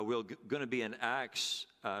we're going to be in Acts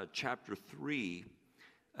chapter 3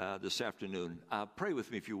 this afternoon. Pray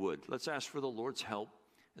with me if you would. Let's ask for the Lord's help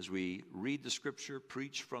as we read the Scripture,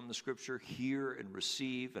 preach from the Scripture, hear and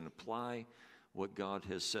receive and apply what God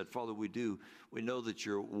has said. Father, we know that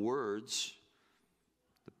your words,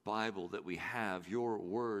 the Bible that we have, your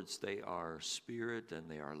words, they are spirit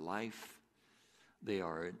and they are life. They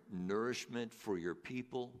are nourishment for your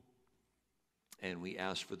people. And we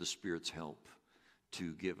ask for the Spirit's help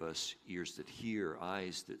to give us ears that hear,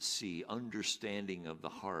 eyes that see, understanding of the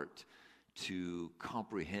heart to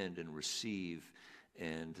comprehend and receive.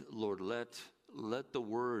 And Lord, let the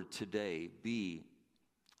word today be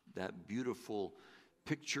that beautiful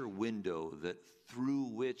picture window that through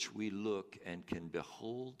which we look and can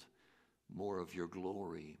behold more of your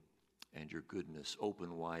glory and your goodness.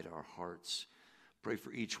 Open wide our hearts. Pray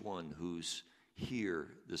for each one who's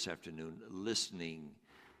here this afternoon listening.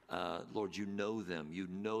 Lord, you know them. You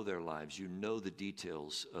know their lives. You know the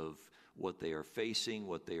details of what they are facing,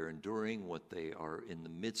 what they are enduring, what they are in the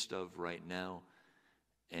midst of right now.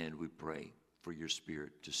 And we pray for your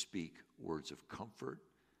Spirit to speak words of comfort,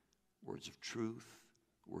 words of truth,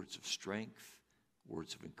 words of strength,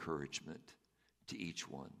 words of encouragement to each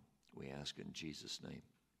one. We ask in Jesus' name.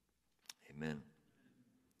 Amen.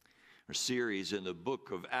 Our series in the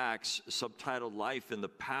book of Acts, subtitled Life in the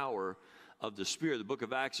Power of the Spirit. The book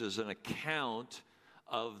of Acts is an account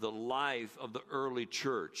of the life of the early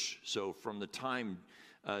church. So from the time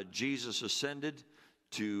Jesus ascended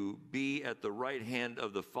to be at the right hand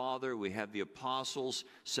of the Father, we have the apostles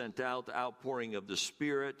sent out, the outpouring of the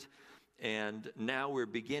Spirit. And now we're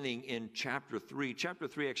beginning in chapter 3. Chapter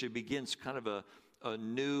 3 actually begins kind of a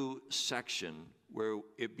new section where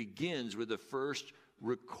it begins with the first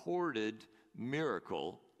recorded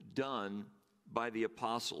miracle done by the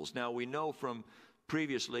apostles. Now we know from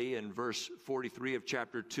previously in verse 43 of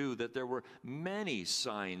chapter 2 that there were many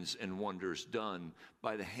signs and wonders done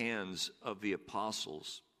by the hands of the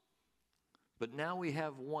apostles. But now we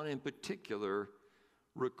have one in particular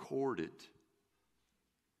recorded.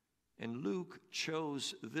 And Luke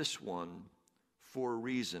chose this one for a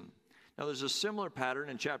reason. Now, there's a similar pattern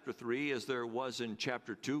in chapter 3 as there was in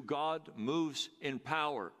chapter 2. God moves in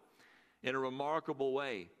power in a remarkable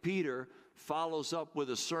way. Peter follows up with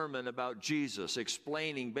a sermon about Jesus,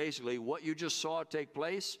 explaining basically what you just saw take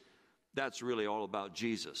place. That's really all about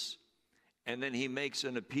Jesus. And then he makes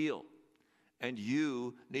an appeal. And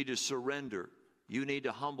you need to surrender. You need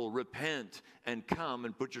to humble, repent, and come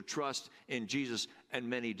and put your trust in Jesus. And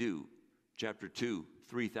many do. Chapter 2,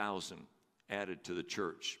 3,000 added to the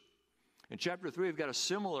church. In chapter 3, we've got a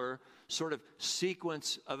similar sort of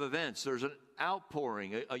sequence of events. There's an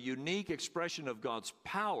outpouring, a unique expression of God's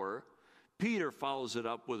power. Peter follows it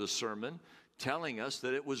up with a sermon telling us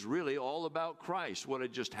that it was really all about Christ, what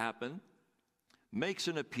had just happened. Makes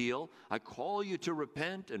an appeal. I call you to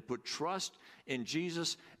repent and put trust in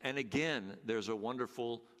Jesus. And again, there's a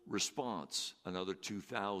wonderful response. Another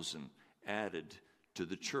 2,000 added to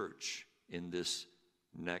the church in this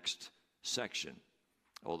next section.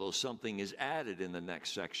 Although something is added in the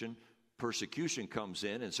next section, persecution comes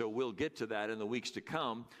in, and so we'll get to that in the weeks to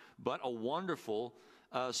come. But a wonderful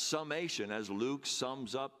summation as Luke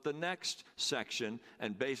sums up the next section,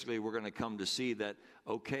 and basically we're going to come to see that,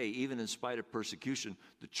 okay, even in spite of persecution,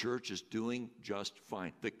 the church is doing just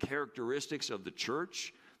fine. The characteristics of the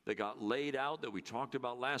church that got laid out that we talked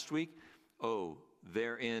about last week,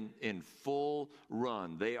 they're in full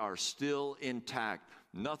run. They are still intact.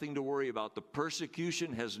 Nothing to worry about. The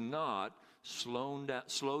persecution has not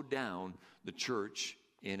slowed down the church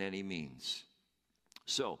in any means.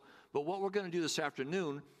 But what we're going to do this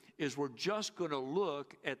afternoon is we're just going to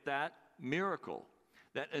look at that miracle,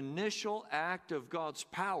 that initial act of God's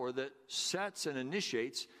power that sets and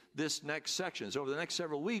initiates this next section. So over the next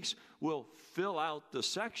several weeks, we'll fill out the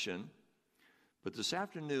section. But this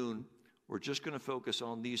afternoon, we're just going to focus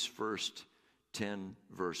on these first 10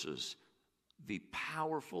 verses. The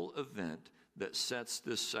powerful event that sets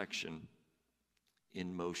this section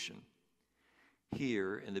in motion.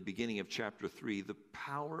 Here, in the beginning of chapter 3, the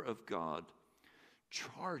power of God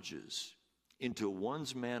charges into one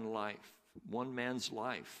man's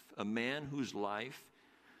life, a man whose life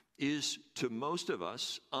is, to most of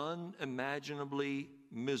us, unimaginably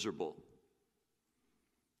miserable.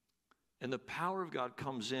 And the power of God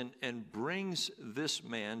comes in and brings this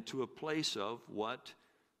man to a place of what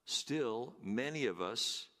still many of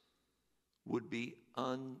us would be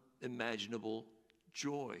unimaginable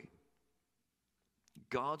joy.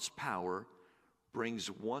 God's power brings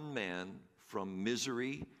one man from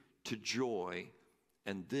misery to joy,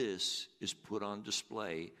 and this is put on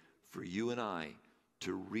display for you and I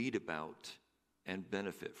to read about and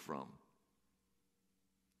benefit from,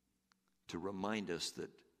 to remind us that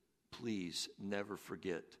please never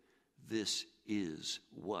forget this is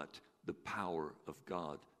what the power of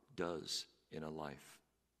God does in a life.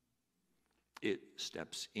 It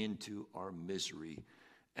steps into our misery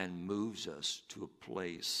and moves us to a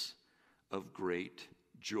place of great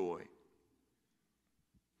joy.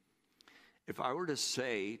 If I were to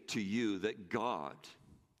say to you that God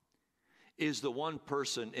is the one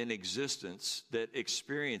person in existence that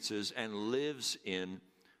experiences and lives in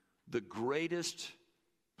the greatest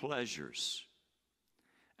pleasures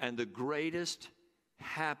and the greatest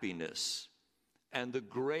happiness and the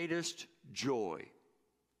greatest joy,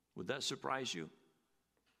 would that surprise you?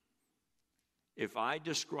 If I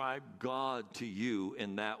describe God to you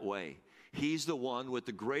in that way, He's the one with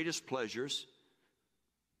the greatest pleasures,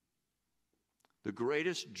 the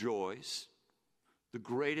greatest joys, the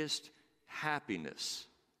greatest happiness.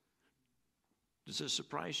 Does this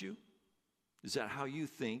surprise you? Is that how you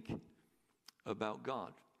think about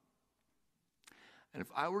God? And if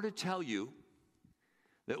I were to tell you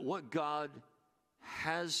that what God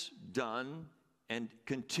has done and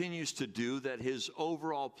continues to do, that His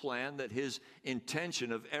overall plan, that His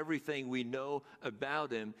intention of everything we know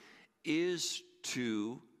about Him is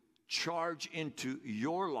to charge into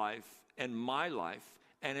your life and my life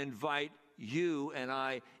and invite you and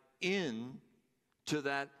I in to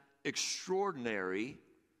that extraordinary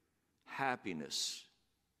happiness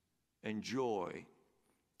and joy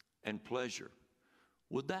and pleasure.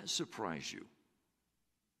 Would that surprise you?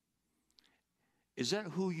 Is that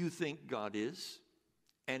who you think God is?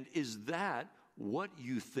 And is that what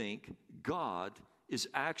you think God is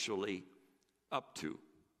actually up to?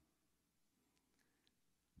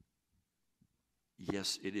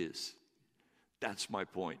 Yes, it is. That's my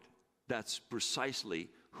point. That's precisely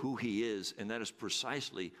who He is, and that is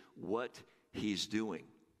precisely what He's doing.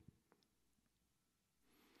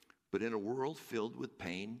 But in a world filled with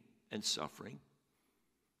pain and suffering,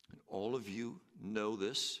 and all of you know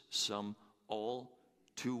this, some all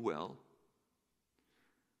too well,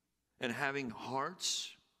 and having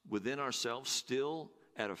hearts within ourselves still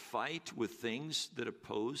at a fight with things that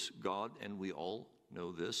oppose God, and we all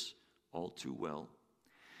know this all too well,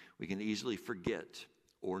 we can easily forget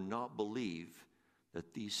or not believe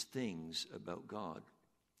that these things about God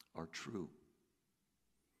are true.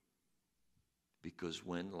 Because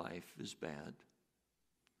when life is bad,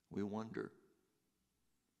 we wonder,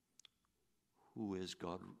 who is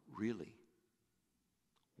God really?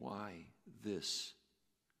 Why this?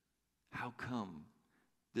 How come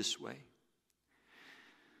this way?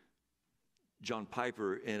 John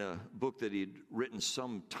Piper, in a book that he'd written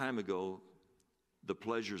some time ago, The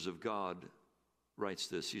Pleasures of God, writes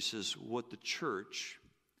this. He says, what the church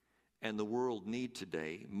and the world need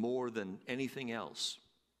today more than anything else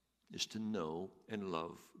is to know and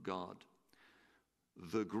love God,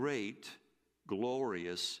 the great,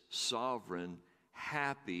 glorious, sovereign,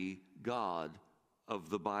 happy God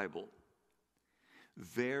of the Bible.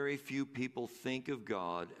 Very few people think of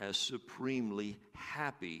God as supremely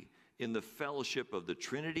happy in the fellowship of the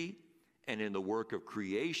Trinity and in the work of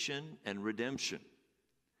creation and redemption.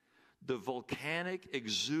 The volcanic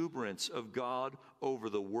exuberance of God over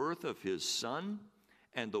the worth of His Son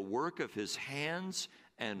and the work of His hands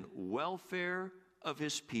and welfare of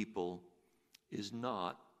His people is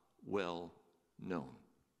not well known.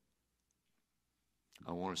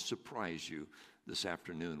 I want to surprise you this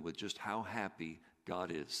afternoon with just how happy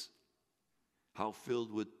God is, how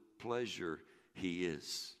filled with pleasure He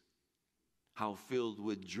is, how filled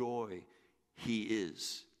with joy He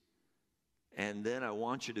is. And then I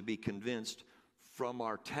want you to be convinced from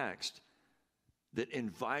our text that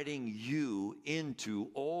inviting you into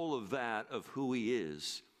all of that of who He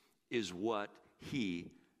is what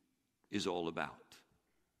He is all about.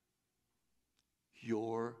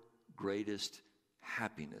 Your greatest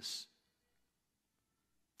happiness,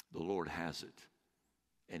 the Lord has it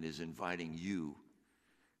and is inviting you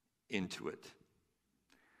into it.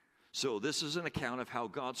 So this is an account of how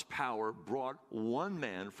God's power brought one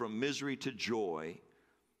man from misery to joy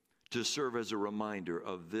to serve as a reminder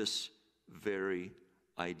of this very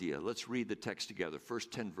idea. Let's read the text together.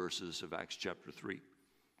 First 10 verses of Acts chapter 3.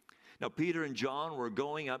 Now Peter and John were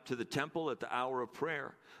going up to the temple at the hour of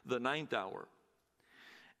prayer, the 9th hour.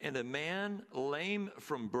 And a man lame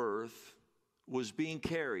from birth was being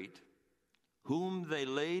carried, whom they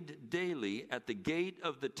laid daily at the gate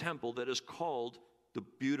of the temple that is called the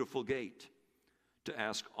Beautiful Gate, to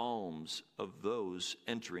ask alms of those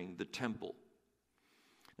entering the temple.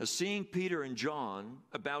 Now, seeing Peter and John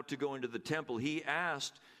about to go into the temple, he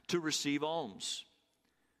asked to receive alms.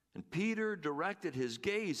 And Peter directed his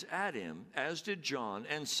gaze at him, as did John,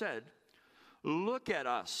 and said, "Look at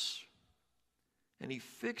us." And he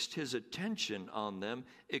fixed his attention on them,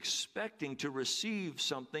 expecting to receive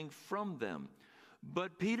something from them.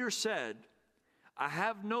 But Peter said, "I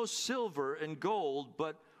have no silver and gold,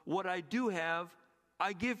 but what I do have,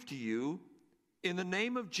 I give to you. In the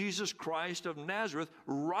name of Jesus Christ of Nazareth,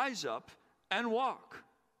 rise up and walk."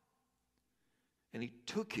 And he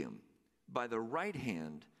took him by the right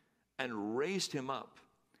hand and raised him up.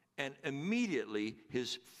 And immediately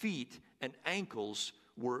his feet and ankles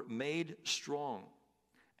were made strong.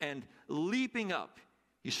 And leaping up,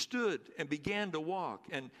 he stood and began to walk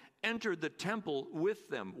and entered the temple with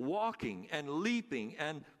them, walking and leaping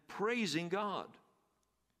and praising God.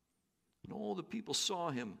 And all the people saw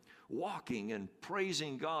him walking and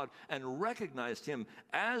praising God and recognized him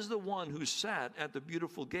as the one who sat at the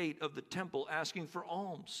beautiful gate of the temple asking for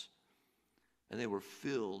alms. And they were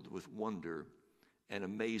filled with wonder and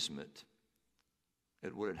amazement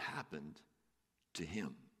at what had happened to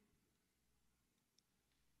him.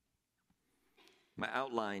 My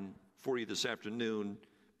outline for you this afternoon,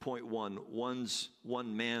 point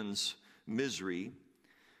one man's misery,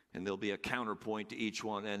 and there'll be a counterpoint to each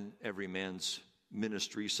one and every man's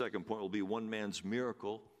ministry. Second point will be one man's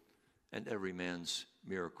miracle and every man's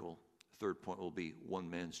miracle. Third point will be one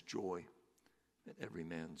man's joy and every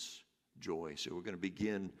man's joy. So we're going to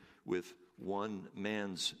begin with one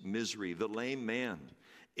man's misery. The lame man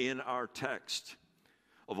in our text.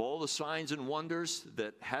 Of all the signs and wonders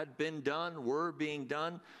that had been done, were being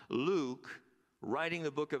done, Luke, writing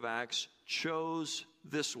the book of Acts, chose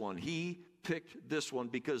this one. He picked this one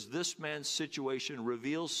because this man's situation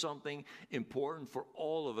reveals something important for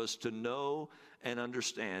all of us to know and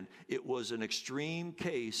understand. It was an extreme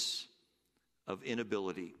case of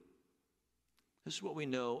inability. This is what we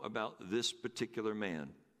know about this particular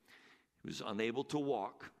man. He was unable to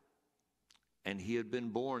walk, and he had been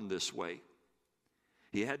born this way.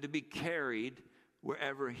 He had to be carried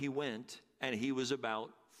wherever he went, and he was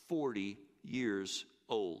about 40 years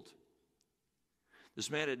old. This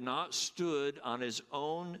man had not stood on his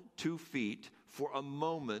own 2 feet for a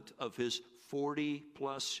moment of his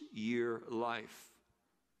 40-plus year life.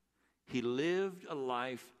 He lived a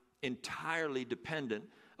life entirely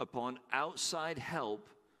dependent upon outside help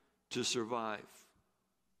to survive.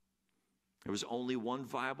 There was only one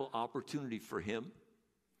viable opportunity for him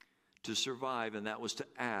to survive, and that was to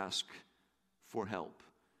ask for help,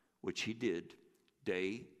 which he did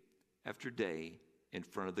day after day in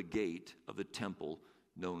front of the gate of the temple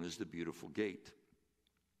known as the Beautiful Gate.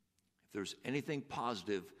 If there's anything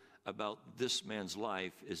positive about this man's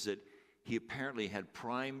life, is that he apparently had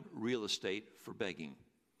prime real estate for begging.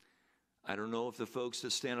 I don't know if the folks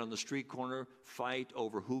that stand on the street corner fight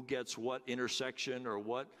over who gets what intersection or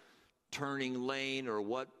what turning lane or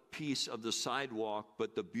what piece of the sidewalk,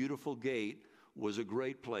 but the Beautiful Gate was a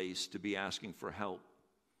great place to be asking for help.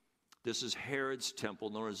 This is Herod's temple,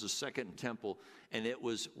 known as the Second Temple, and it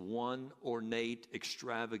was one ornate,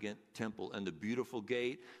 extravagant temple. And the Beautiful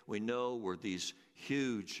Gate, we know, were these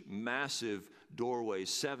huge, massive doorways,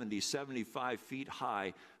 70, 75 feet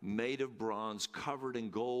high, made of bronze, covered in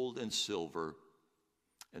gold and silver.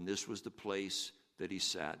 And this was the place that he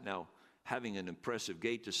sat. Now, having an impressive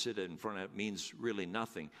gate to sit in front of means really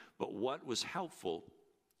nothing. But what was helpful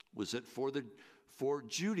was that for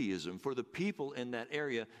Judaism, for the people in that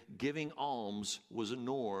area, giving alms was a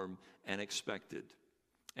norm and expected.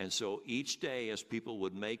 And so each day as people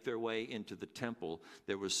would make their way into the temple,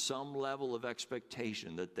 there was some level of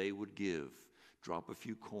expectation that they would give, drop a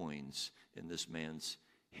few coins in this man's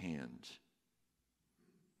hand.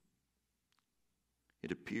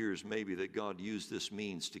 It appears maybe that God used this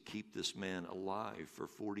means to keep this man alive for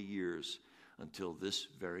 40 years until this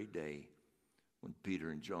very day when Peter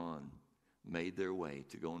and John made their way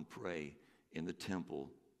to go and pray in the temple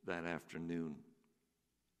that afternoon.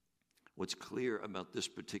 What's clear about this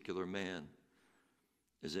particular man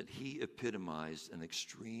is that he epitomized an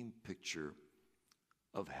extreme picture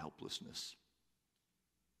of helplessness.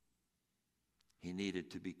 He needed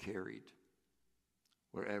to be carried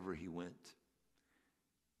wherever he went.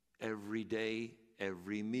 Every day,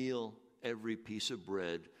 every meal, every piece of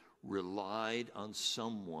bread relied on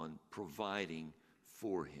someone providing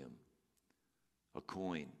for him. A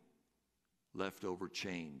coin, leftover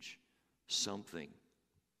change, something.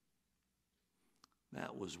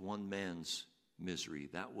 That was one man's misery.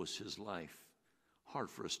 That was his life.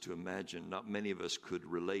 Hard for us to imagine. Not many of us could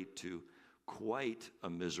relate to quite a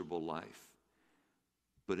miserable life.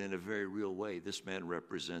 But in a very real way, this man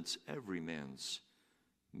represents every man's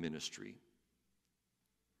ministry.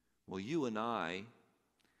 Well, you and I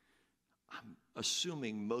I'm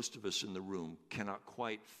assuming most of us in the room cannot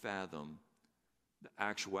quite fathom the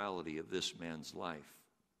actuality of this man's life.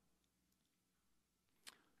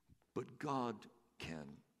 But God can.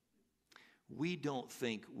 We don't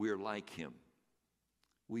think we're like him.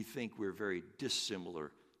 We think we're very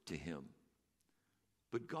dissimilar to him.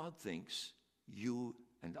 But God thinks you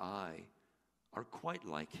and I are quite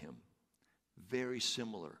like him, very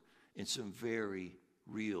similar in some very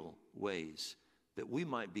real ways that we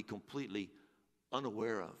might be completely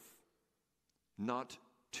unaware of, not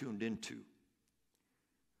tuned into.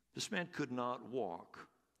 This man could not walk.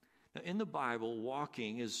 Now, in the Bible,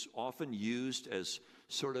 walking is often used as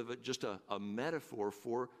sort of just a metaphor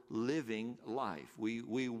for living life.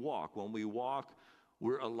 We walk. When we walk,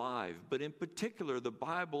 we're alive. But in particular, the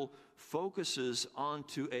Bible focuses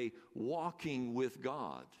onto a walking with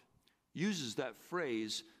God, uses that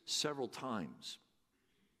phrase several times.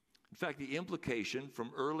 In fact, the implication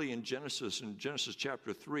from early in Genesis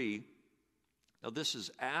chapter 3, now this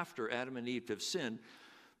is after Adam and Eve have sinned,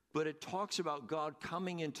 but it talks about God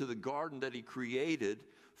coming into the garden that he created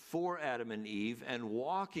for Adam and Eve and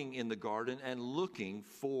walking in the garden and looking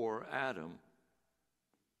for Adam.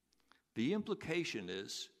 The implication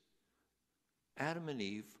is Adam and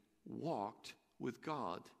Eve walked with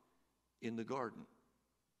God in the garden.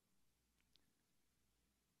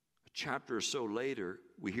 A chapter or so later,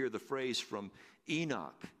 we hear the phrase from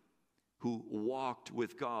Enoch, who walked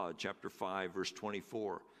with God, chapter 5, verse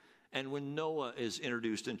 24. And when Noah is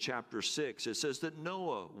introduced in chapter 6, it says that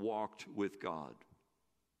Noah walked with God.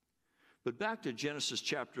 But back to Genesis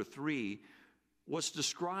chapter 3, what's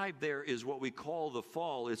described there is what we call the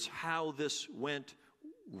fall. It's how this went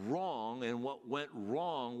wrong, and what went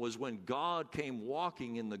wrong was when God came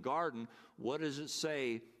walking in the garden. What does it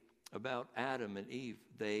say about Adam and Eve?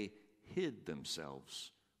 They hid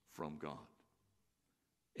themselves from God.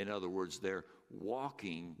 In other words, their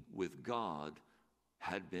walking with God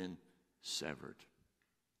had been severed.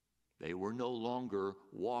 They were no longer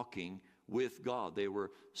walking with God. They were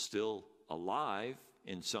still alive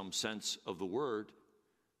in some sense of the word,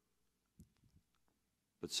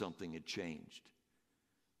 but something had changed.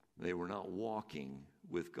 They were not walking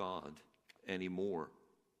with God anymore.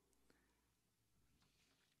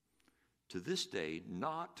 To this day,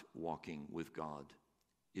 not walking with God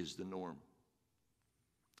is the norm.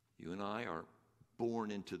 You and I are born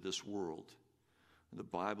into this world. The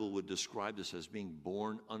Bible would describe this as being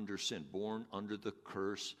born under sin, born under the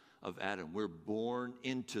curse of Adam. We're born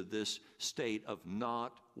into this state of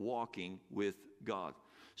not walking with God.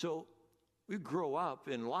 So we grow up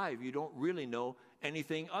in life, you don't really know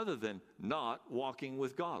anything other than not walking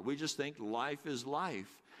with God. We just think life is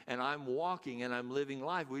life, and I'm walking and I'm living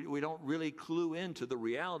life. We don't really clue into the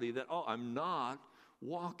reality that, I'm not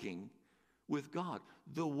walking with God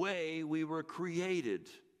the way we were created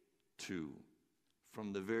to.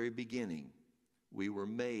 From the very beginning, we were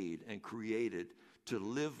made and created to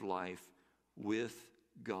live life with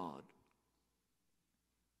God.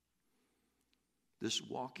 This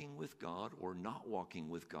walking with God or not walking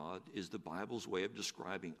with God is the Bible's way of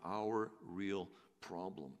describing our real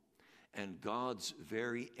problem and God's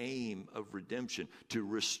very aim of redemption, to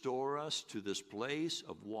restore us to this place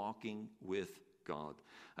of walking with God.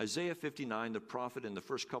 Isaiah 59, the prophet, in the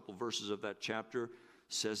first couple verses of that chapter,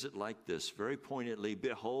 says it like this, very poignantly: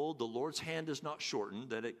 "Behold, the Lord's hand is not shortened,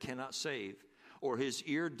 that it cannot save, or his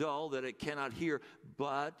ear dull, that it cannot hear.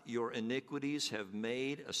 But your iniquities have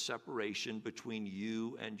made a separation between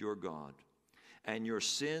you and your God, and your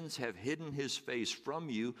sins have hidden his face from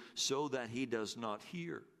you, so that he does not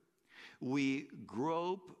hear. We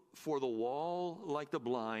grope for the wall like the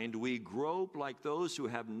blind. We grope like those who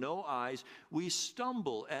have no eyes. We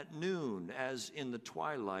stumble at noon, as in the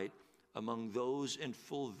twilight. Among those in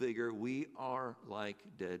full vigor, we are like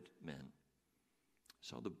dead men."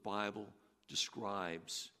 So the Bible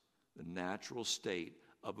describes the natural state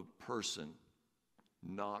of a person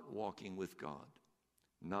not walking with God,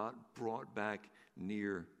 not brought back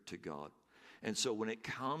near to God. And so when it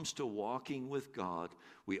comes to walking with God,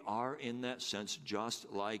 we are in that sense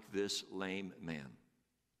just like this lame man,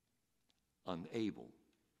 unable.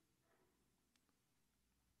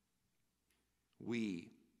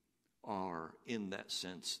 We are, in that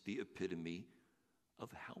sense, the epitome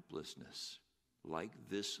of helplessness. Like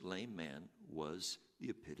this lame man was the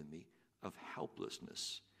epitome of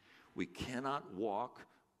helplessness. We cannot walk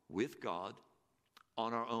with God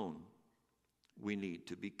on our own. We need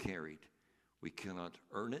to be carried. We cannot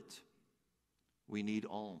earn it. We need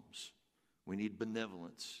alms. We need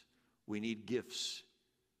benevolence. We need gifts.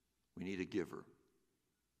 We need a giver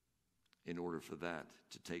in order for that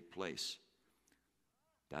to take place.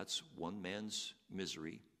 That's one man's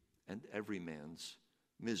misery and every man's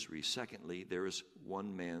misery. Secondly, there is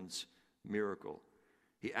one man's miracle.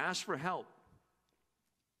 He asked for help.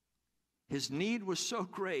 His need was so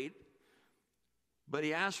great, but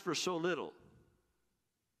he asked for so little.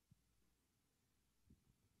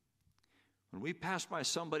 When we pass by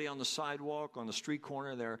somebody on the sidewalk, on the street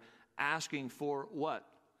corner, they're asking for what?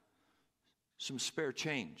 Some spare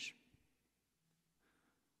change.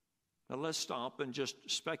 Now let's stop and just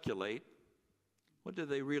speculate. What do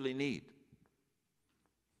they really need?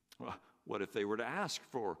 Well, what if they were to ask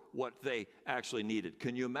for what they actually needed?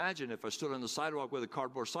 Can you imagine if I stood on the sidewalk with a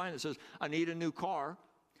cardboard sign that says, I need a new car,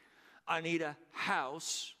 I need a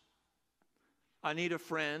house, I need a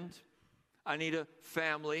friend, I need a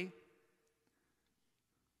family?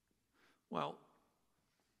 Well,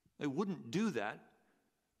 they wouldn't do that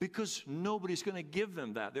because nobody's going to give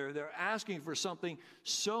them that. They're asking for something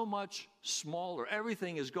so much smaller.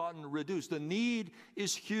 Everything has gotten reduced. The need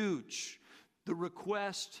is huge. The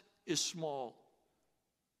request is small.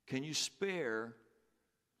 Can you spare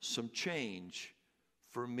some change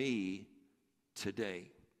for me today?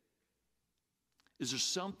 Is there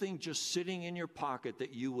something just sitting in your pocket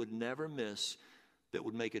that you would never miss that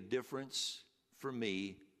would make a difference for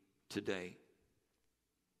me today?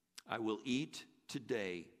 I will eat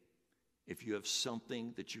today if you have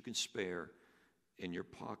something that you can spare in your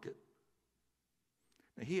pocket.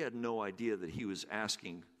 Now, he had no idea that he was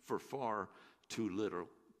asking for far too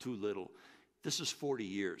little. This is 40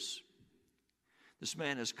 years. This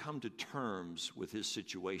man has come to terms with his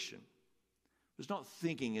situation. He was not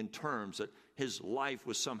thinking in terms that his life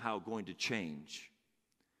was somehow going to change.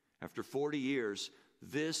 After 40 years,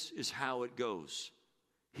 this is how it goes.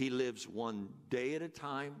 He lives one day at a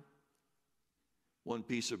time, one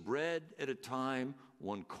piece of bread at a time,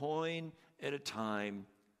 one coin at a time,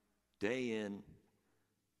 day in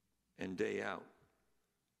and day out.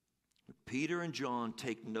 Peter and John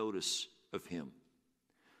take notice of him.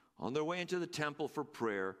 On their way into the temple for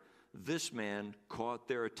prayer, this man caught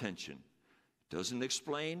their attention. Doesn't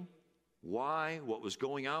explain why, what was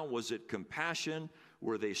going on. Was it compassion?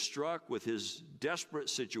 Were they struck with his desperate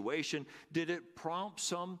situation? Did it prompt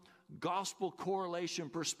some gospel correlation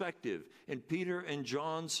perspective in Peter and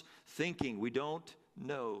John's thinking? We don't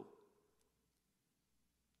know.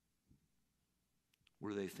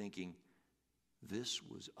 Were they thinking, this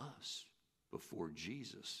was us before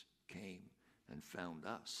Jesus came and found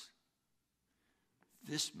us?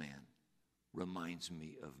 This man reminds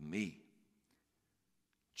me of me.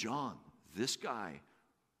 John, this guy,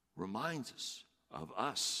 reminds us of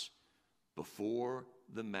us before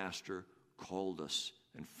the Master called us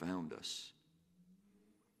and found us.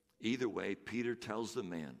 Either way, Peter tells the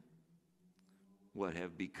man what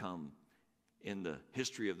have become in the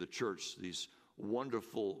history of the church these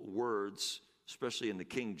wonderful words, especially in the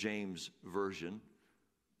King James Version.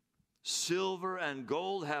 Silver and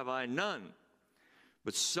gold have I none,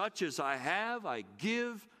 but such as I have I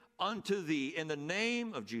give unto thee. In the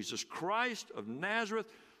name of Jesus Christ of Nazareth,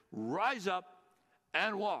 rise up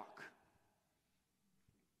and walk.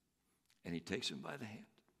 And he takes him by the hand.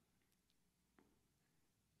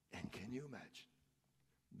 And can you imagine?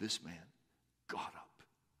 This man got up.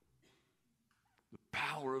 The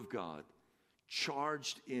power of God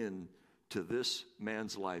charged in to this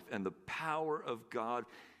man's life, and the power of God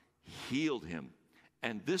healed him.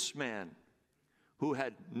 And this man, who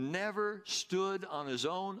had never stood on his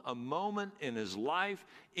own a moment in his life,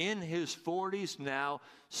 in his 40s now,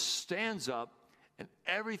 stands up, and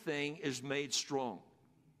everything is made strong.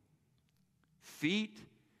 Feet,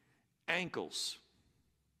 ankles.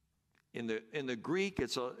 In the Greek,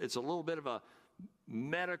 it's a little bit of a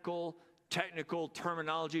medical, technical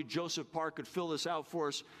terminology. Joseph Park could fill this out for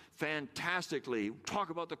us fantastically. Talk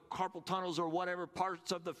about the carpal tunnels or whatever,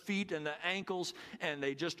 parts of the feet and the ankles, and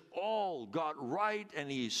they just all got right, and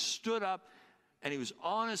he stood up, and he was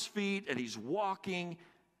on his feet, and he's walking,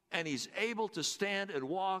 and he's able to stand and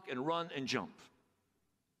walk and run and jump.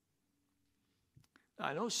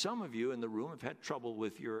 I know some of you in the room have had trouble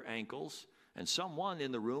with your ankles, and someone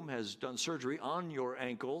in the room has done surgery on your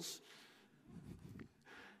ankles.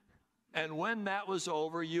 And when that was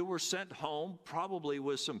over, you were sent home, probably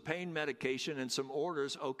with some pain medication and some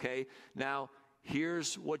orders. Okay, now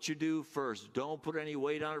here's what you do first. Don't put any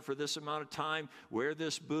weight on it for this amount of time. Wear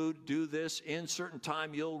this boot, do this. In certain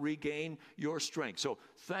time, you'll regain your strength. So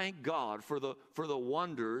thank God for the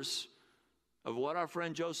wonders of what our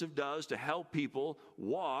friend Joseph does to help people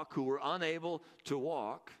walk who were unable to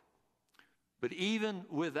walk. But even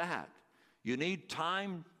with that, you need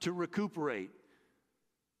time to recuperate.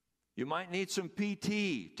 You might need some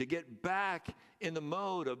PT to get back in the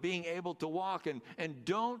mode of being able to walk, and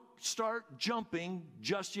don't start jumping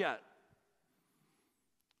just yet.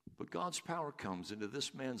 But God's power comes into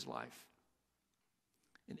this man's life,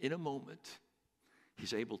 and in a moment,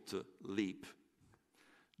 he's able to leap,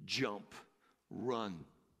 jump, run.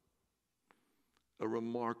 A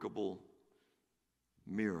remarkable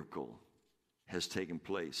miracle has taken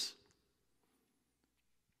place.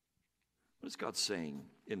 What is God saying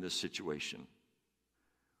in this situation?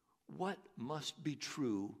 What must be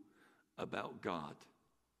true about God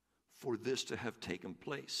for this to have taken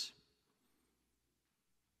place?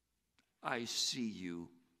 I see you.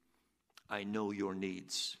 I know your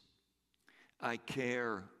needs. I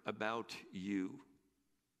care about you.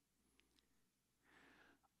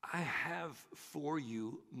 I have for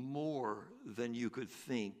you more than you could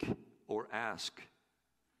think or ask.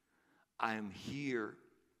 I am here.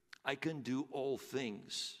 I can do all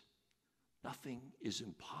things. Nothing is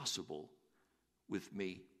impossible with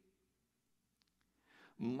me.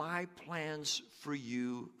 My plans for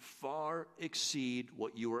you far exceed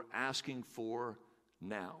what you are asking for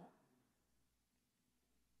now.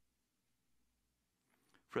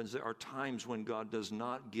 Friends, there are times when God does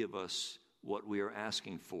not give us what we are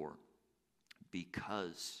asking for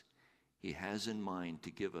because he has in mind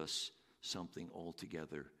to give us something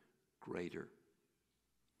altogether greater.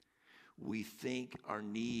 We think our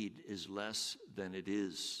need is less than it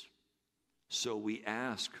is, so we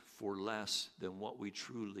ask for less than what we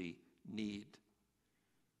truly need.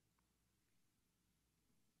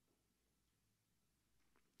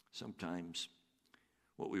 Sometimes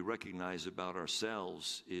what we recognize about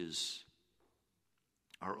ourselves is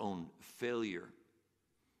our own failure,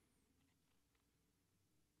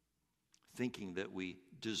 thinking that we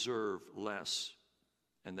deserve less,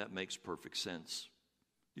 and that makes perfect sense.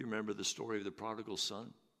 Do you remember the story of the prodigal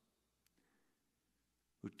son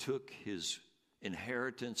who took his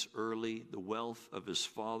inheritance early, the wealth of his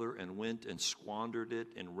father, and went and squandered it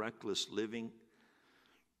in reckless living?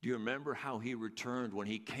 Do you remember how he returned when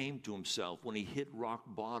he came to himself, when he hit rock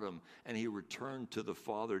bottom and he returned to the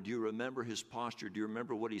Father? Do you remember his posture? Do you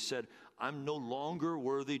remember what he said? I'm no longer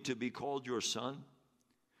worthy to be called your son.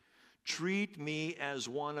 Treat me as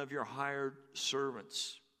one of your hired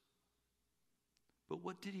servants. But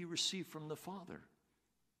what did he receive from the Father?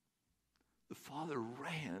 The Father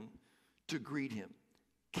ran to greet him,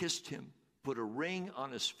 kissed him, put a ring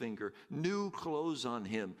on his finger, new clothes on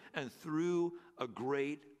him, and threw a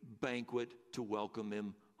great banquet to welcome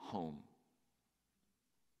him home.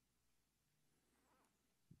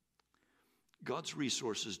 God's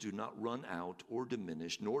resources do not run out or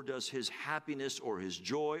diminish, nor does his happiness or his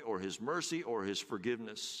joy or his mercy or his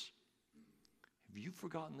forgiveness. Have you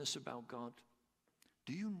forgotten this about God?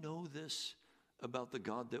 Do you know this about the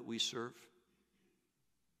God that we serve?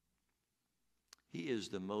 He is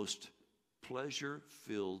the most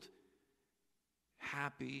pleasure-filled,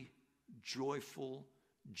 happy, joyful,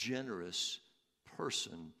 generous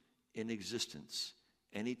person in existence,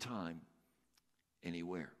 anytime,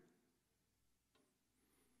 anywhere.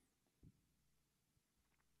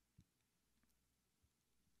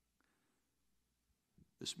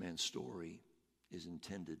 This man's story is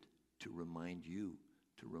intended to remind you,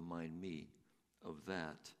 to remind me of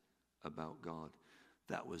that about God.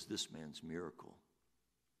 That was this man's miracle.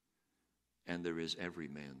 And there is every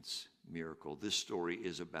man's miracle. This story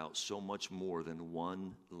is about so much more than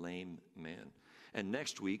one lame man. And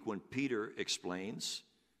next week, when Peter explains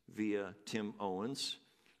via Tim Owens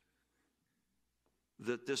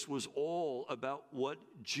that this was all about what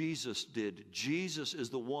Jesus did. Jesus is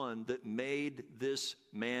the one that made this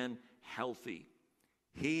man healthy.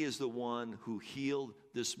 He is the one who healed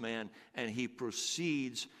this man, and he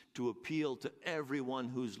proceeds to appeal to everyone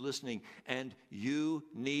who's listening. And you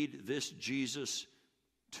need this Jesus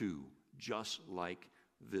too, just like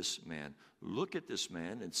this man. Look at this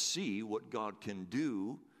man and see what God can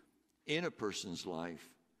do in a person's life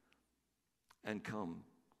and come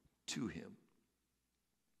to him.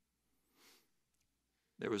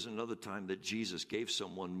 There was another time that Jesus gave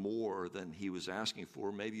someone more than he was asking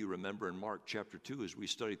for. Maybe you remember in Mark chapter 2 as we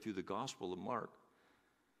studied through the Gospel of Mark.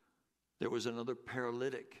 There was another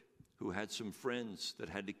paralytic who had some friends that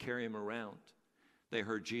had to carry him around. They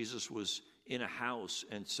heard Jesus was in a house,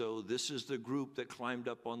 and so this is the group that climbed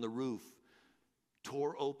up on the roof,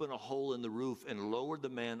 tore open a hole in the roof, and lowered the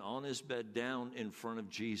man on his bed down in front of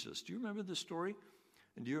Jesus. Do you remember the story?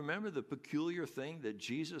 And do you remember the peculiar thing that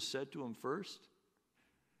Jesus said to him first?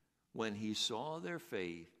 When he saw their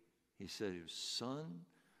faith, he said, "Son,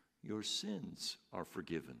 your sins are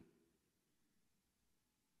forgiven."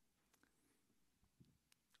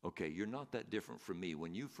 Okay, you're not that different from me.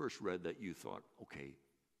 When you first read that, you thought, okay,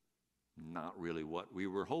 not really what we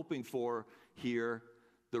were hoping for here.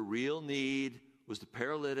 The real need was the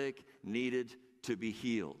paralytic needed to be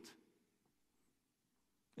healed.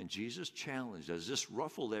 And Jesus challenged, as this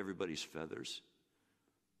ruffled everybody's feathers,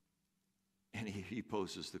 and he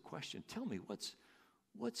poses the question, tell me,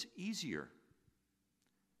 what's easier?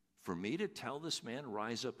 For me to tell this man,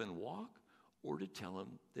 rise up and walk, or to tell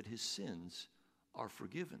him that his sins are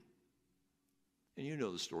forgiven? And you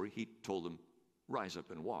know the story. He told him, rise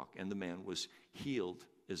up and walk, and the man was healed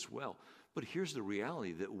as well. But here's the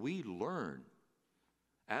reality that we learn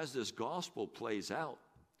as this gospel plays out.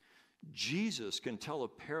 Jesus can tell a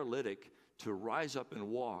paralytic to rise up and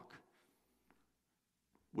walk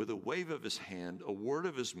with a wave of his hand, a word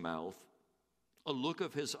of his mouth, a look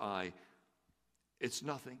of his eye. It's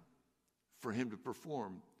nothing for him to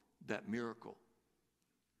perform that miracle.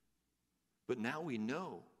 But now we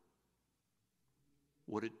know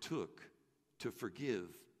what it took to forgive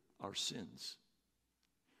our sins.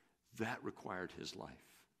 That required his life.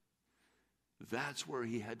 That's where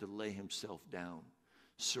he had to lay himself down,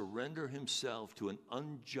 surrender himself to an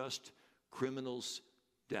unjust criminal's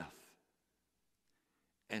death.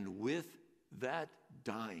 And with that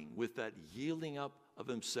dying, with that yielding up of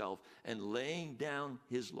himself and laying down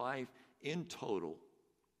his life in total,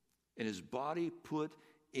 and his body put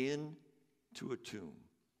into a tomb,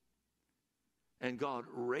 and God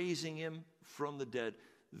raising him from the dead,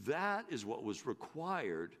 that is what was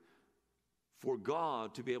required for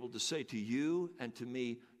God to be able to say to you and to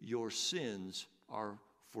me, your sins are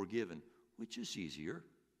forgiven. Which is easier,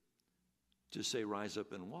 to say rise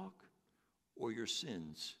up and walk, or your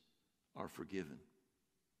sins are forgiven?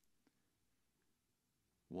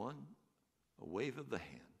 One, a wave of the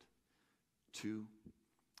hand. Two,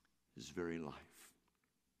 his very life.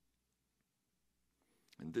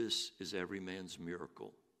 And this is every man's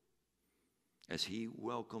miracle, as he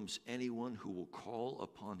welcomes anyone who will call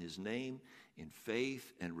upon his name in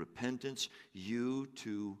faith and repentance. You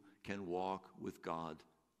too can walk with God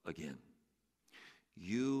again.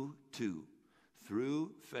 You too,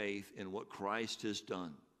 through faith in what Christ has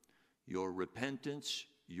done, your repentance,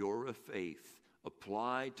 your faith,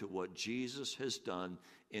 applied to what Jesus has done,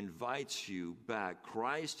 invites you back.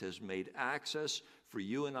 Christ has made access for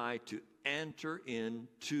you and I to enter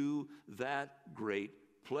into that great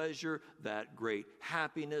pleasure, that great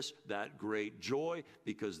happiness, that great joy,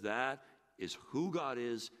 because that is who God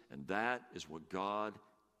is, and that is what God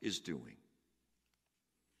is doing.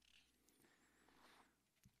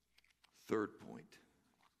 Third point,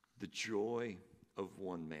 the joy of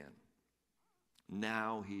one man.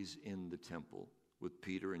 Now he's in the temple with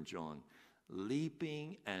Peter and John,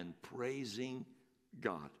 leaping and praising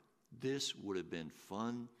God. This would have been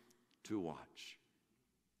fun to watch.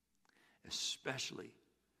 Especially,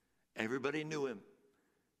 everybody knew him.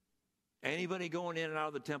 Anybody going in and out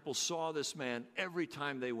of the temple saw this man every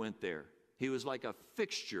time they went there. He was like a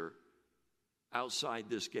fixture outside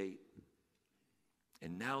this gate.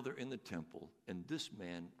 And now they're in the temple, and this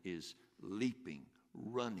man is leaping,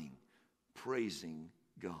 running, praising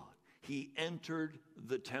God. He entered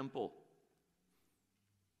the temple.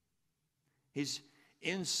 He's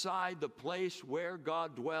inside the place where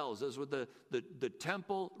God dwells. That's what the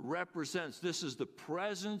temple represents. This is the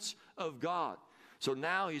presence of God. So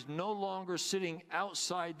now he's no longer sitting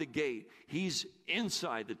outside the gate. He's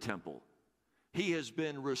inside the temple. He has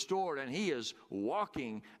been restored, and he is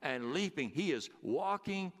walking and leaping. He is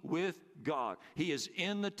walking with God. He is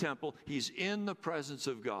in the temple. He's in the presence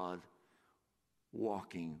of God,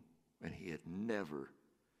 walking, and he had never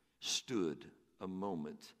stood a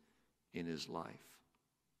moment in his life.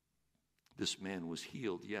 This man was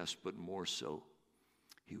healed, yes, but more so,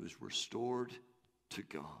 he was restored to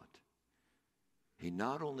God. He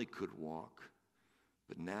not only could walk,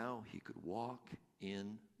 but now he could walk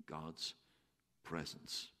in God's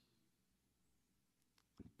presence.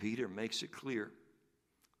 Peter makes it clear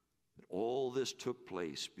that all this took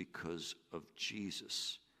place because of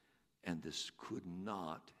Jesus, and this could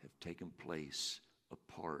not have taken place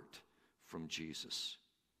apart from Jesus.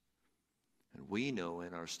 And we know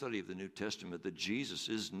in our study of the New Testament that Jesus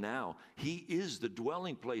is now, he is the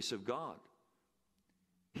dwelling place of God.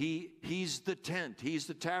 He's the tent, he's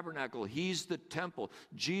the tabernacle, he's the temple.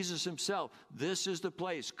 Jesus himself, this is the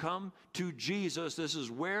place. Come to Jesus. This is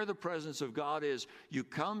where the presence of God is. You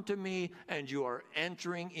come to me and you are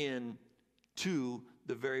entering in to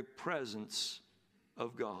the very presence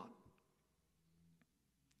of God.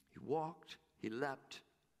 He walked, he leapt,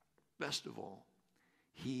 best of all,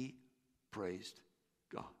 he praised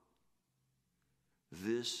God.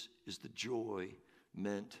 This is the joy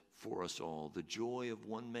meant for us all, the joy of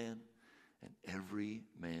one man and every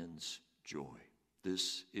man's joy.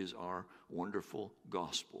 This is our wonderful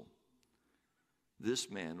gospel.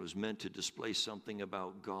 This man was meant to display something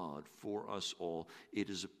about God for us all. It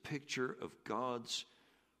is a picture of God's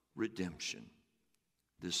redemption,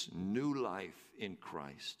 this new life in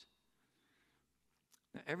Christ.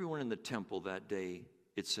 Now, everyone in the temple that day,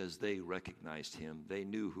 it says they recognized him. They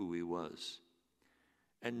knew who he was.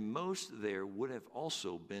 And most there would have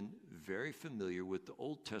also been very familiar with the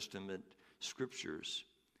Old Testament scriptures.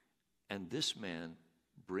 And this man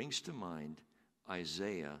brings to mind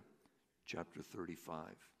Isaiah chapter 35.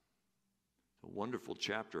 A wonderful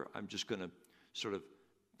chapter. I'm just going to sort of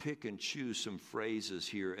pick and choose some phrases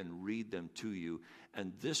here and read them to you.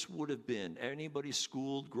 And this would have been, anybody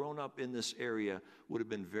schooled, grown up in this area, would have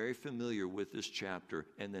been very familiar with this chapter.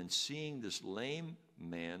 And then seeing this lame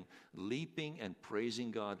man leaping and praising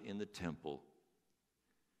God in the temple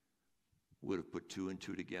would have put two and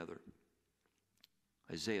two together.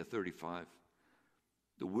 Isaiah 35.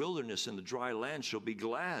 The wilderness and the dry land shall be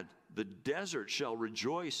glad. The desert shall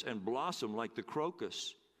rejoice and blossom like the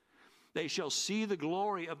crocus. They shall see the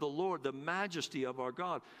glory of the Lord, the majesty of our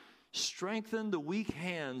God. Strengthen the weak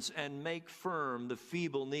hands and make firm the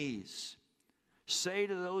feeble knees. Say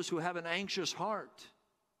to those who have an anxious heart,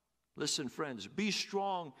 listen, friends, be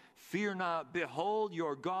strong, fear not. Behold,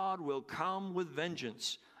 your God will come with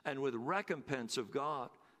vengeance and with recompense of God.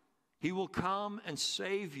 He will come and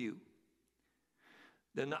save you.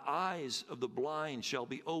 Then the eyes of the blind shall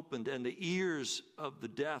be opened, and the ears of the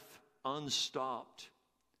deaf unstopped.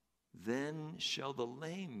 Then shall the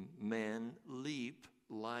lame man leap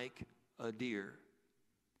like a deer,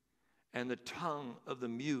 and the tongue of the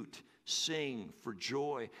mute sing for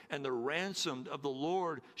joy. And the ransomed of the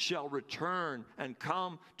Lord shall return and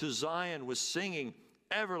come to Zion with singing.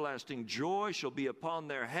 Everlasting joy shall be upon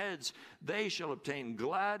their heads. They shall obtain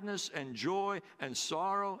gladness and joy, and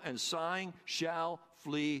sorrow and sighing shall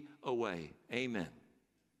flee away. Amen.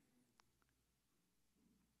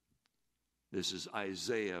 This is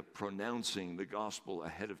Isaiah pronouncing the gospel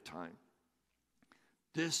ahead of time.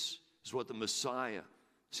 This is what the Messiah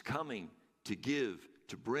is coming to give,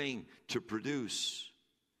 to bring, to produce.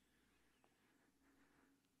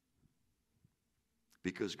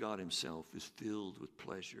 Because God himself is filled with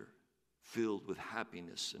pleasure, filled with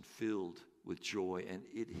happiness, and filled with joy. And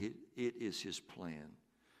it is his plan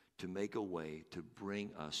to make a way to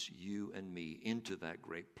bring us, you and me, into that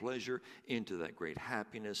great pleasure, into that great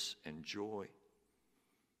happiness and joy.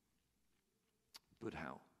 But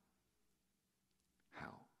how?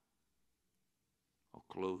 How? I'll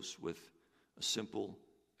close with a simple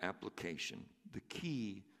application. The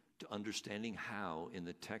key to understanding how in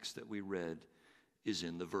the text that we read is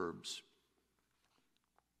in the verbs.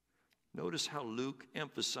 Notice how Luke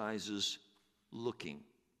emphasizes looking.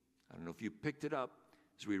 I don't know if you picked it up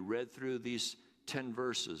as we read through these 10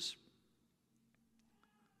 verses.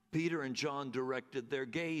 Peter and John directed their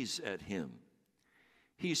gaze at him.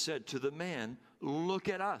 He said to the man, "Look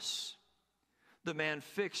at us." The man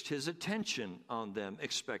fixed his attention on them,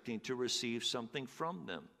 expecting to receive something from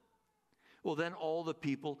them. Well, then all the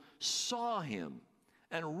people saw him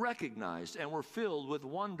and recognized and were filled with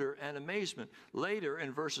wonder and amazement. Later,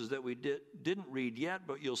 in verses that we didn't read yet,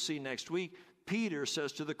 but you'll see next week, Peter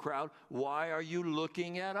says to the crowd, "Why are you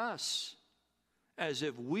looking at us?" As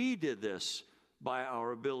if we did this by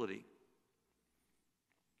our ability.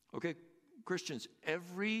 Okay, Christians,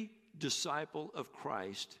 every disciple of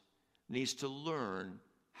Christ needs to learn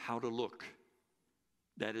how to look.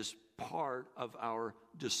 That is part of our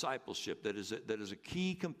discipleship. That is a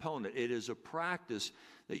key component. It is a practice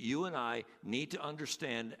that you and I need to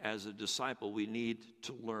understand as a disciple. We need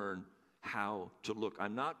to learn how to look.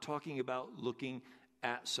 I'm not talking about looking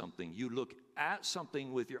at something. You look at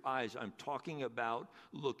something with your eyes. I'm talking about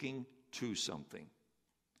looking to something.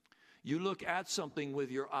 You look at something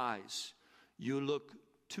with your eyes. You look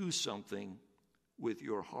to something with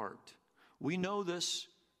your heart. We know this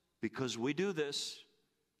because we do this.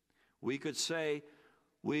 We could say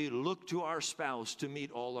we look to our spouse to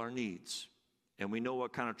meet all our needs. And we know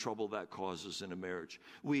what kind of trouble that causes in a marriage.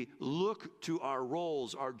 We look to our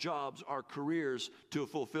roles, our jobs, our careers to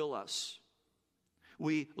fulfill us.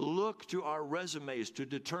 We look to our resumes to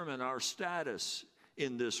determine our status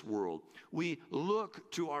in this world. We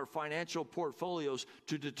look to our financial portfolios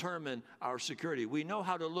to determine our security. We know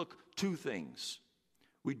how to look to things.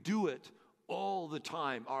 We do it all the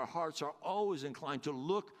time. Our hearts are always inclined to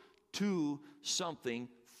look to something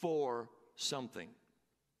for something.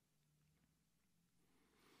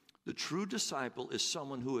 The true disciple is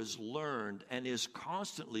someone who has learned and is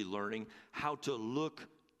constantly learning how to look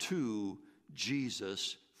to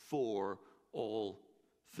Jesus for all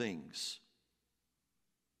things.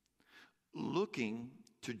 Looking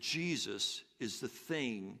to Jesus is the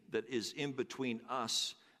thing that is in between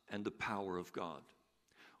us and the power of God.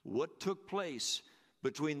 What took place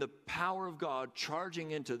between the power of God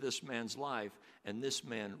charging into this man's life and this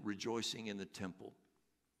man rejoicing in the temple?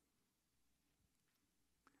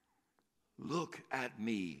 Look at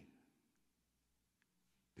me,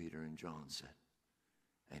 Peter and John said,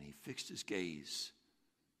 and he fixed his gaze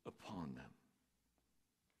upon them.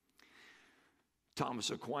 Thomas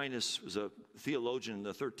Aquinas was a theologian in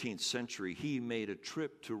the 13th century. He made a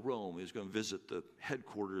trip to Rome. He was going to visit the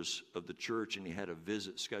headquarters of the church, and he had a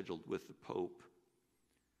visit scheduled with the Pope.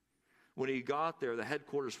 When he got there, the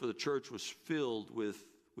headquarters for the church was filled with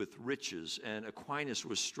riches, and Aquinas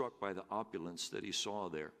was struck by the opulence that he saw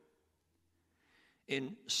there.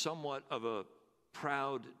 In somewhat of a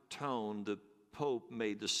proud tone, the Pope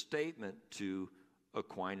made the statement to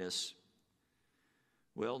Aquinas,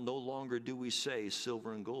 "Well, no longer do we say,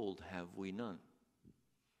 'Silver and gold have we none.'"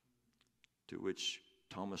 To which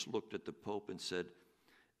Thomas looked at the Pope and said,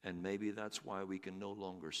 "And maybe that's why we can no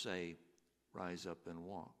longer say, 'Rise up and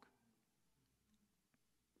walk.'"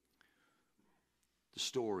 The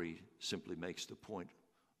story simply makes the point.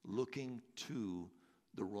 Looking to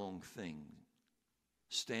the wrong thing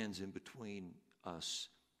stands in between us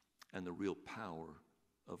and the real power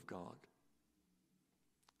of God.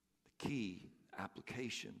 The key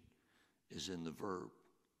application is in the verb.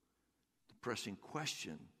 The pressing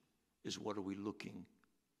question is, what are we looking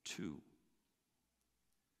to?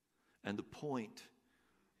 And the point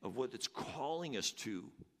of what it's calling us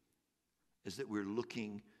to is that we're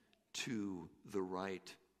looking to the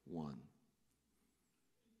right one.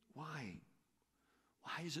 Why?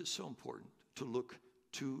 Why is it so important to look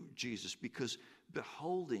to Jesus? Because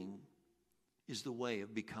beholding is the way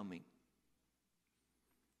of becoming.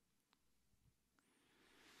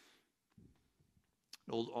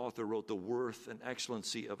 An old author wrote, "The worth and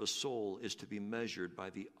excellency of a soul is to be measured by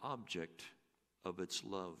the object of its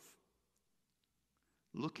love."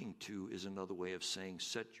 Looking to is another way of saying,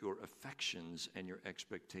 set your affections and your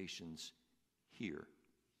expectations here.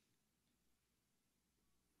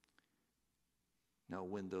 Now,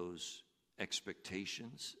 when those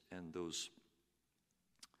expectations and those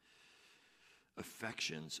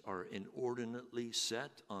affections are inordinately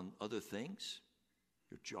set on other things,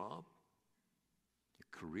 your job, your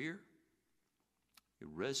career, your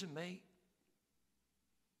resume,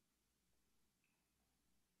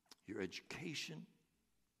 your education,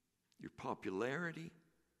 your popularity,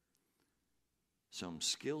 some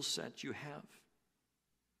skill set you have,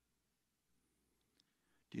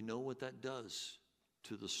 do you know what that does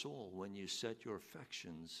to the soul when you set your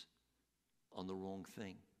affections on the wrong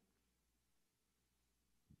thing?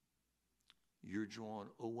 You're drawn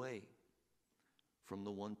away from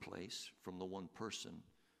the one place, from the one person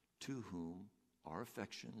to whom our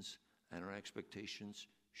affections and our expectations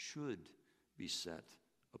should be set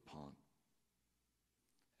upon.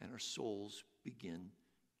 And our souls begin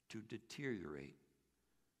to deteriorate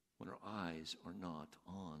when our eyes are not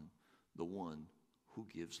on the one who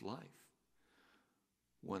gives life.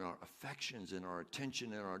 When our affections and our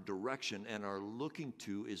attention and our direction and our looking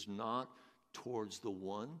to is not towards the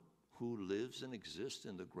one who lives and exists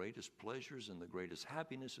in the greatest pleasures and the greatest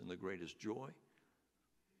happiness and the greatest joy.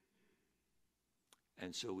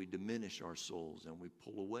 And so we diminish our souls and we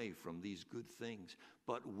pull away from these good things.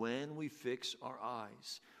 But when we fix our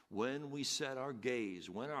eyes, when we set our gaze,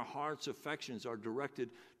 when our heart's affections are directed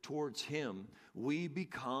towards Him, we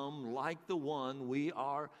become like the one we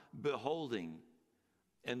are beholding.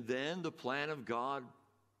 And then the plan of God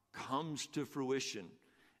comes to fruition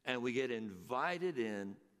and we get invited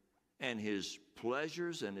in, and His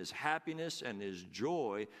pleasures and His happiness and His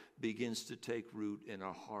joy begins to take root in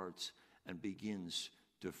our hearts and begins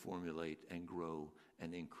to formulate and grow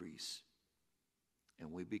and increase.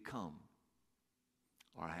 And we become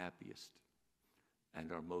our happiest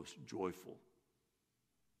and our most joyful,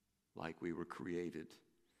 like we were created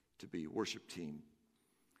to be. Worship team,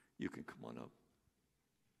 you can come on up.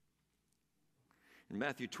 In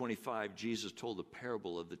Matthew 25, Jesus told the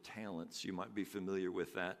parable of the talents. You might be familiar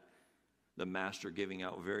with that. The master giving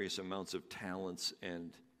out various amounts of talents,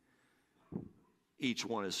 and each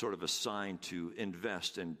one is sort of assigned to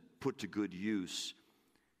invest and put to good use.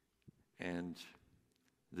 And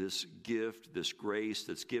this gift, this grace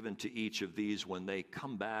that's given to each of these, when they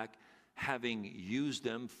come back, having used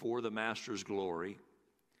them for the master's glory,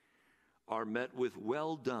 are met with,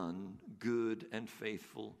 "Well done, good and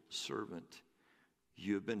faithful servant.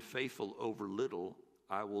 You have been faithful over little.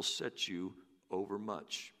 I will set you over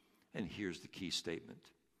much." And here's the key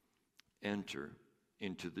statement: enter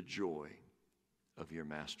into the joy of your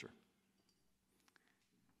master.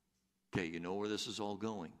 Okay, you know where this is all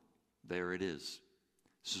going. There it is.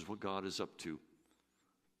 This is what God is up to.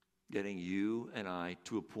 Getting you and I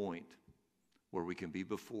to a point where we can be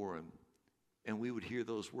before him and we would hear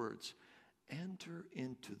those words: enter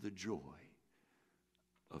into the joy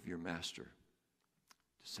of your master.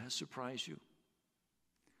 Does that surprise you?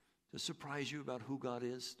 Does it surprise you about who God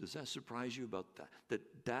is? Does that surprise you about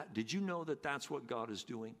that? Did you know that that's what God is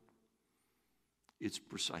doing? It's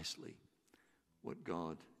precisely what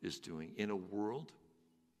God is doing in a world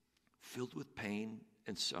filled with pain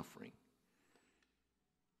and suffering.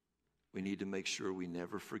 We need to make sure we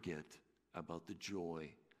never forget about the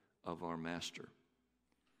joy of our master,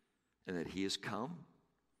 and that he has come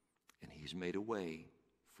and he's made a way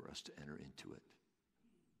for us to enter into it.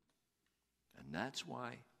 And that's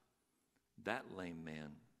why that lame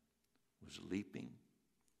man was leaping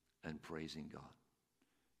and praising God,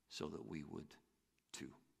 so that we would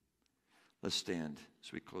too. Let's stand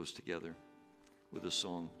as we close together with a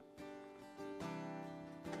song.